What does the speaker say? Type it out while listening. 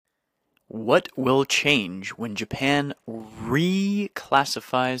What will change when Japan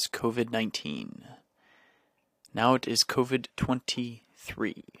reclassifies COVID-19? Now it is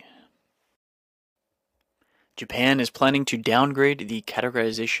COVID-23. Japan is planning to downgrade the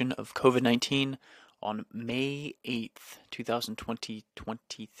categorization of COVID-19 on May 8th,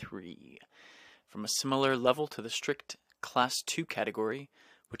 2023, from a similar level to the strict Class 2 category,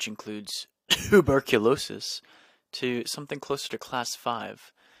 which includes tuberculosis, to something closer to Class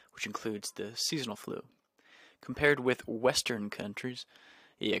 5, which includes the seasonal flu. Compared with Western countries,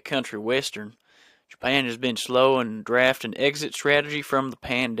 Western, Japan has been slow in drafting exit strategy from the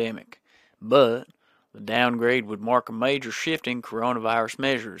pandemic, but the downgrade would mark a major shift in coronavirus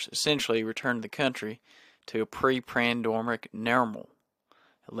measures, essentially return the country to a pre-pandemic normal,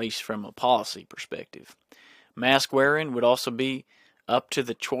 at least from a policy perspective. Mask wearing would also be up to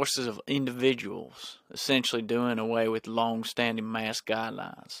the choices of individuals, essentially doing away with long-standing mask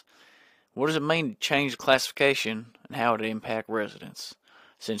guidelines. What does it mean to change the classification and how it impact residents?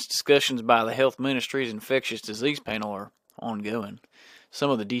 Since discussions by the Health Ministry's Infectious Disease Panel are ongoing, some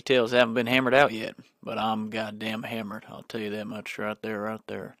of the details haven't been hammered out yet, but I'm goddamn hammered. I'll tell you that much right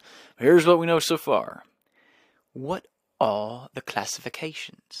there. Here's what we know so far. What are the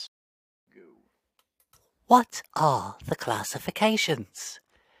classifications? What are the classifications?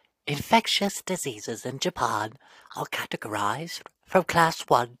 Infectious diseases in Japan are categorized from Class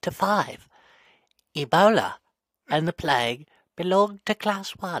 1 to 5. Ebola and the plague belong to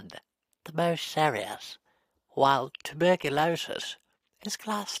Class 1, the most serious, while tuberculosis is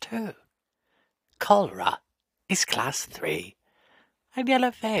Class 2. Cholera is Class 3, and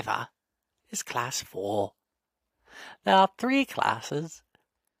yellow fever is Class 4. There are 3 classes: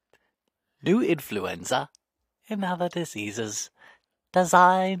 new influenza and other diseases,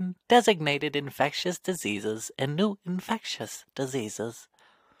 designated infectious diseases and new infectious diseases.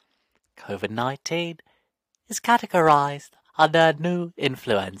 COVID-19 is categorized under new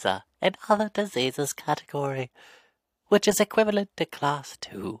influenza and other diseases category, which is equivalent to Class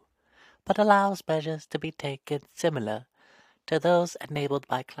 2, but allows measures to be taken similar to those enabled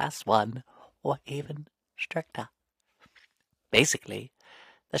by Class 1 or even stricter. Basically,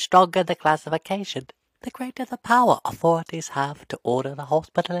 the stronger the classification, the greater the power authorities have to order the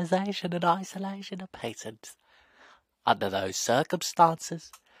hospitalization and isolation of patients. Under those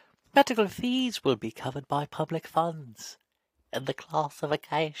circumstances, medical fees will be covered by public funds, and the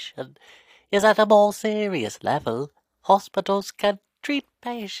classification is at a more serious level. Hospitals can treat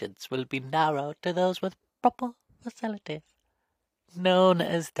patients will be narrowed to those with proper facilities, known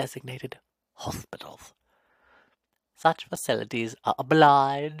as designated hospitals. Such facilities are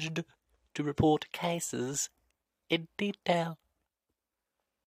obliged to report cases in detail.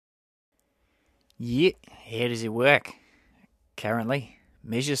 Yeah, how does it work? Currently,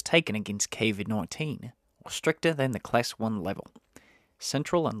 measures taken against COVID-19 are stricter than the Class 1 level.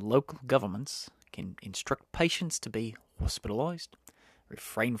 Central and local governments can instruct patients to be hospitalized,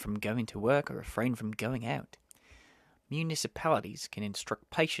 refrain from going to work, or refrain from going out. Municipalities can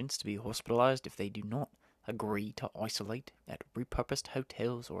instruct patients to be hospitalized if they do not agree to isolate at repurposed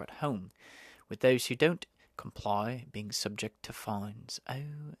hotels or at home, with those who don't comply being subject to fines.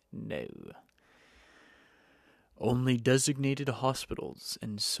 Oh no. Only designated hospitals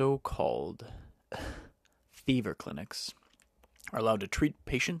and so-called fever clinics are allowed to treat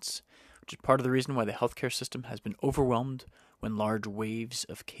patients, which is part of the reason why the healthcare system has been overwhelmed when large waves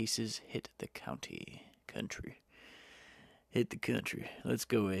of cases hit the country. Let's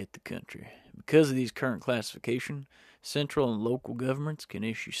go hit the country. Because of these current classification, central and local governments can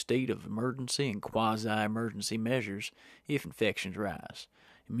issue state of emergency and quasi-emergency measures if infections rise.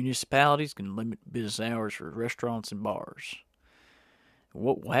 And municipalities can limit business hours for restaurants and bars.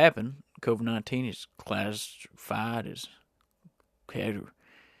 What will happen? COVID-19 is classified as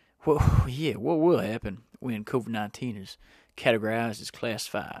what will happen when COVID-19 is categorized as Class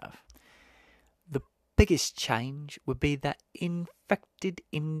 5? Biggest change would be that infected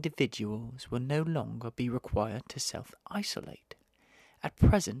individuals will no longer be required to self-isolate. At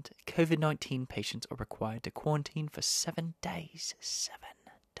present, COVID-19 patients are required to quarantine for 7 days. 7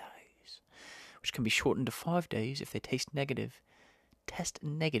 days. Which can be shortened to 5 days if they test negative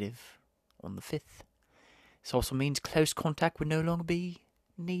on the 5th. This also means close contact would no longer be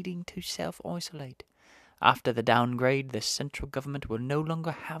needing to self-isolate. After the downgrade, the central government will no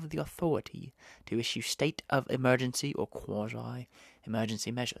longer have the authority to issue state of emergency or quasi-emergency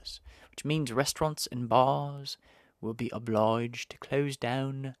measures, which means restaurants and bars will not be obliged to close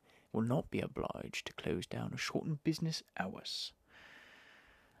down or shorten business hours.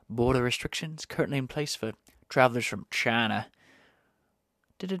 Border restrictions currently in place for travelers from China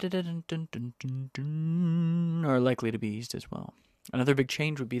are likely to be eased as well. Another big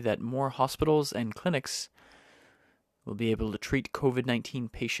change would be that more hospitals and clinics will be able to treat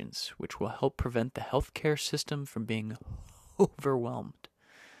COVID-19 patients, which will help prevent the healthcare system from being overwhelmed.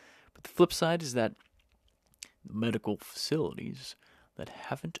 But the flip side is that medical facilities that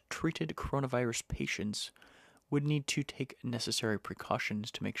haven't treated coronavirus patients would need to take necessary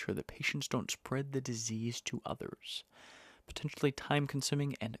precautions to make sure that patients don't spread the disease to others. Potentially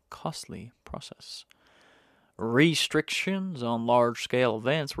time-consuming and costly process. Restrictions on large-scale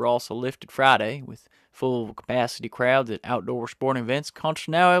events were also lifted Friday, with full-capacity crowds at outdoor sporting events. Concerts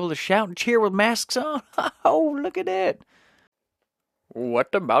now able to shout and cheer with masks on. Oh, look at that!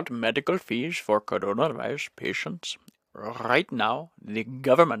 What about medical fees for coronavirus patients? Right now, the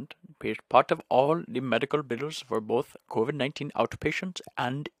government pays part of all the medical bills for both COVID-19 outpatients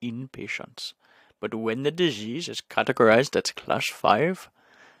and inpatients. But when the disease is categorized as Class 5,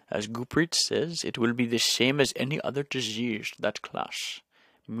 as Gurpreet says, it will be the same as any other disease that class.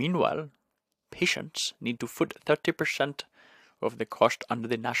 Meanwhile, patients need to foot 30% of the cost under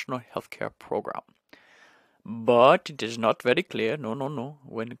the National Healthcare Program. But it is not very clear,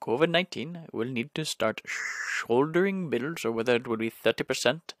 when COVID-19 will need to start shouldering bills or whether it will be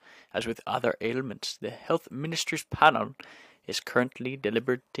 30% as with other ailments. The Health Ministry's panel is currently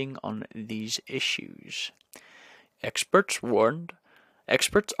deliberating on these issues. Experts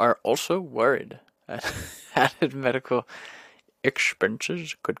are also worried that added medical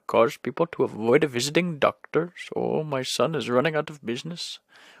expenses could cause people to avoid visiting doctors. Oh, my son is running out of business,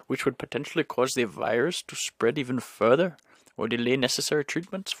 which would potentially cause the virus to spread even further or delay necessary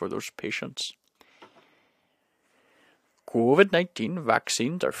treatments for those patients. COVID-19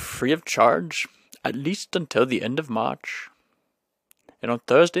 vaccines are free of charge, at least until the end of March. And on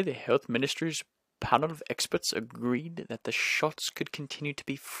Thursday, the Health Ministry's panel of experts agreed that the shots could continue to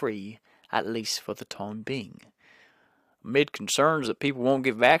be free, at least for the time being, amid concerns that people won't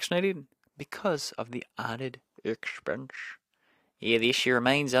get vaccinated because of the added expense. Yeah, the issue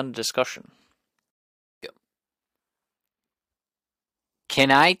remains under discussion.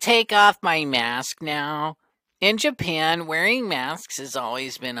 Can I take off my mask now? In Japan, wearing masks has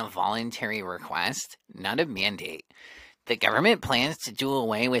always been a voluntary request, not a mandate. The government plans to do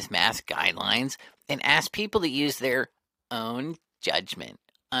away with mask guidelines and ask people to use their own judgment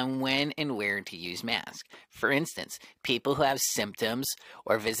on when and where to use masks. For instance, people who have symptoms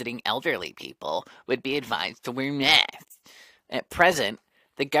or visiting elderly people would be advised to wear masks. At present,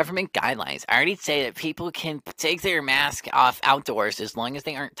 the government guidelines already say that people can take their mask off outdoors as long as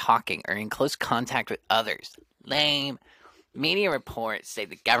they aren't talking or in close contact with others. Lame. Media reports say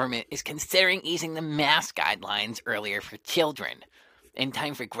the government is considering easing the mask guidelines earlier for children in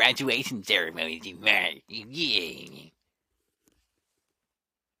time for graduation ceremonies in March. Yeah.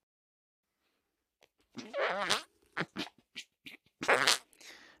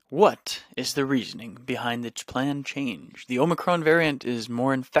 What is the reasoning behind its planned change? The Omicron variant is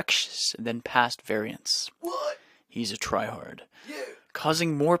more infectious than past variants. What? He's a tryhard. Yeah.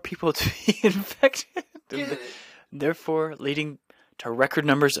 Causing more people to be infected. Therefore, leading to record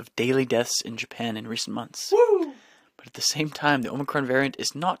numbers of daily deaths in Japan in recent months. Woo! But at the same time, the Omicron variant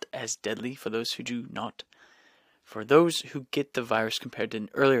is not as deadly for those who do not. For those who get the virus compared to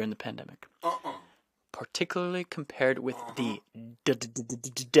earlier in the pandemic. Particularly compared with the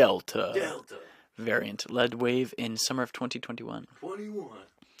Delta variant led wave in summer of 2021.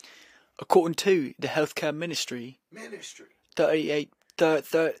 According to the Healthcare Ministry,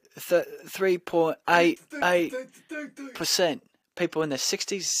 3.88% people in their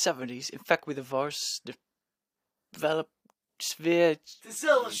 60s, 70s infected with the virus develop severe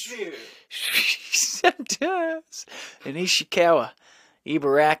symptoms in Ishikawa,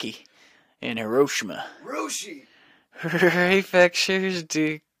 Ibaraki, and Hiroshima. Prefectures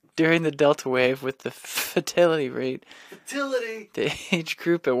during the Delta wave with the fatality rate. The age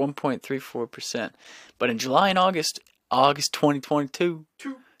group at 1.34%. But in July and August 2022,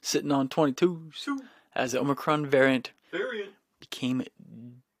 sitting on 22s, as the Omicron variant became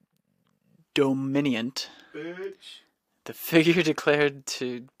dominant, the figure declared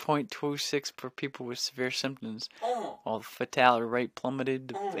to 0.26 per people with severe symptoms, while the fatality rate plummeted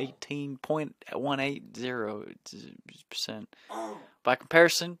to 18.180%. By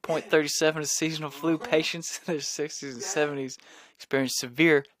comparison, 0.37 of seasonal flu patients in their 60s and 70s experienced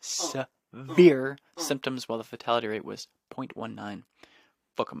severe symptoms, while the fatality rate was 0.19.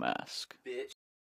 Fuck a mask. Bitch.